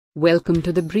Welcome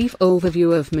to the brief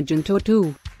overview of Magento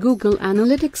 2, Google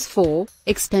Analytics 4,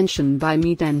 extension by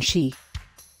Meetanshi.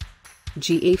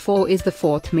 GA4 is the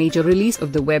fourth major release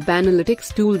of the web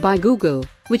analytics tool by Google,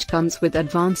 which comes with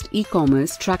advanced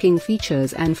e-commerce tracking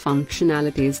features and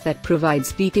functionalities that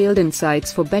provides detailed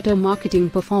insights for better marketing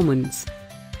performance.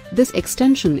 This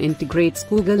extension integrates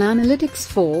Google Analytics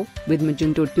 4 with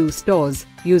Magento 2 stores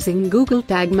using Google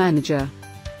Tag Manager.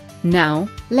 Now,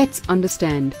 let's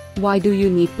understand, why do you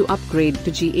need to upgrade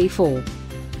to GA4?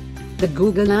 The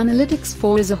Google Analytics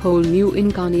 4 is a whole new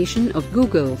incarnation of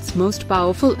Google's most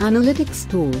powerful analytics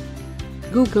tool.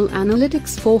 Google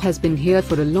Analytics 4 has been here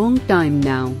for a long time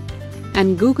now.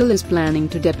 And Google is planning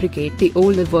to deprecate the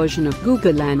older version of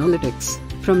Google Analytics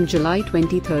from July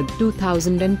 23,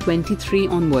 2023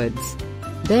 onwards.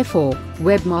 Therefore,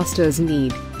 webmasters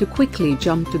need to quickly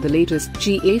jump to the latest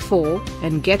GA4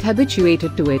 and get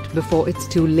habituated to it before it's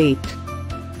too late.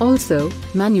 Also,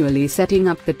 manually setting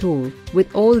up the tool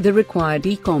with all the required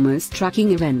e-commerce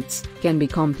tracking events can be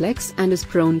complex and is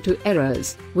prone to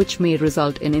errors, which may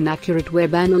result in inaccurate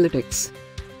web analytics.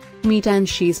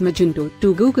 Meetanshi's Magento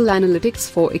 2 Google Analytics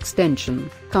 4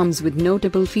 extension comes with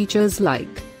notable features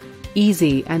like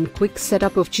easy and quick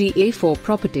setup of GA4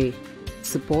 property,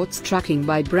 supports tracking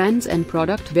by brands and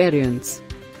product variants,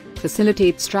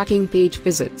 facilitates tracking page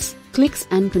visits, clicks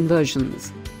and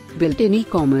conversions, built-in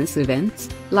e-commerce events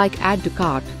like add to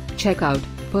cart, checkout,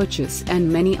 purchase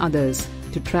and many others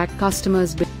to track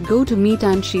customers. Go to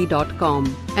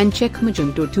meetanshi.com and check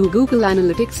Magento 2 Google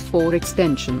Analytics 4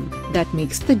 extension that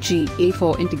makes the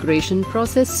GA4 integration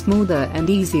process smoother and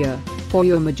easier for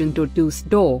your Magento 2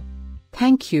 store.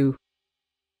 Thank you.